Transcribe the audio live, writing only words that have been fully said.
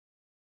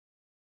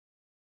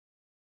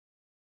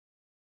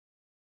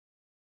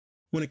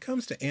When it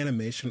comes to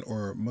animation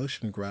or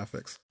motion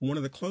graphics, one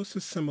of the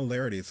closest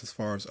similarities as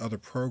far as other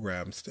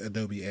programs to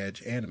Adobe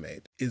Edge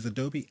Animate is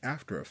Adobe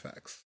After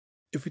Effects.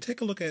 If we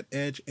take a look at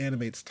Edge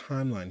Animate's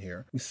timeline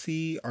here, we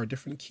see our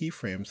different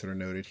keyframes that are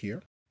noted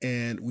here,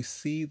 and we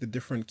see the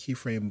different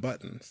keyframe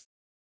buttons.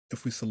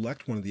 If we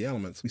select one of the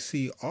elements, we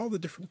see all the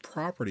different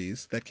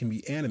properties that can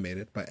be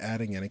animated by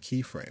adding in a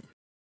keyframe.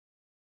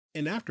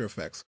 In After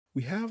Effects,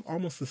 we have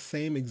almost the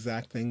same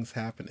exact things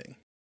happening.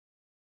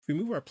 If we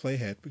move our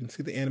playhead, we can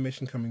see the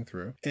animation coming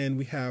through, and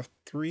we have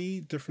 3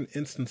 different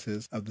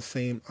instances of the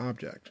same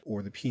object,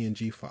 or the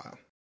PNG file.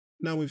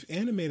 Now we've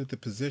animated the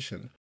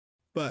position,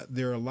 but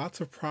there are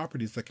lots of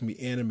properties that can be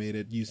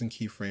animated using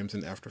keyframes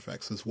in After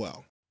Effects as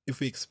well.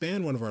 If we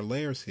expand one of our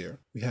layers here,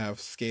 we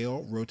have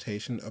scale,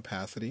 rotation,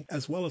 opacity,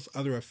 as well as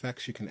other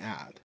effects you can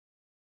add.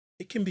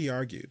 It can be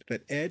argued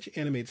that Edge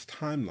Animate's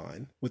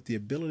timeline, with the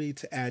ability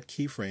to add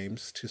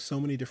keyframes to so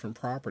many different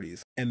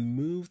properties and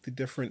move the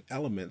different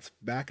elements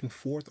back and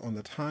forth on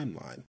the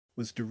timeline,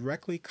 was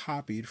directly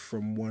copied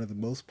from one of the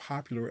most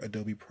popular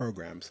Adobe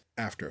programs,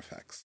 After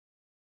Effects.